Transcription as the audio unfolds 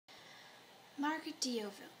Margaret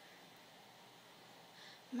d'Yoville.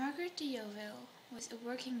 Margaret d'Yoville was a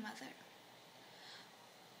working mother,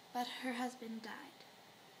 but her husband died,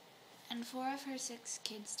 and 4 of her 6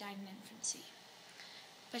 kids died in infancy.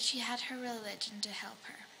 But she had her religion to help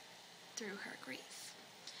her through her grief.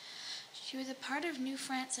 She was a part of New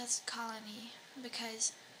France's colony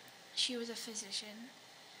because she was a physician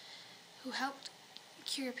who helped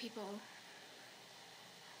cure people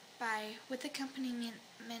by, with accompaniment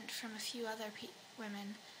from a few other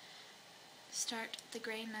women, start the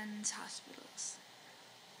Grey Nuns hospitals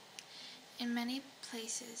in many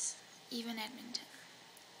places, even Edmonton.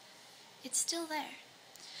 It's still there.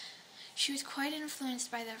 She was quite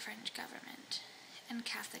influenced by the French government and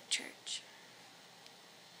Catholic Church.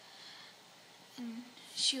 And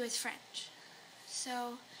she was French,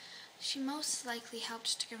 so she most likely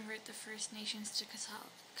helped to convert the First Nations to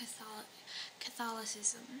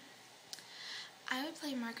Catholicism. I would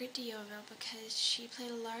play Margaret d'Yoville because she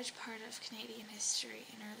played a large part of Canadian history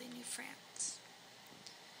in early New France.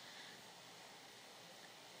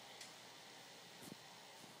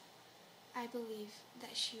 I believe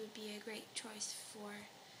that she would be a great choice for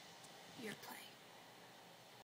your play.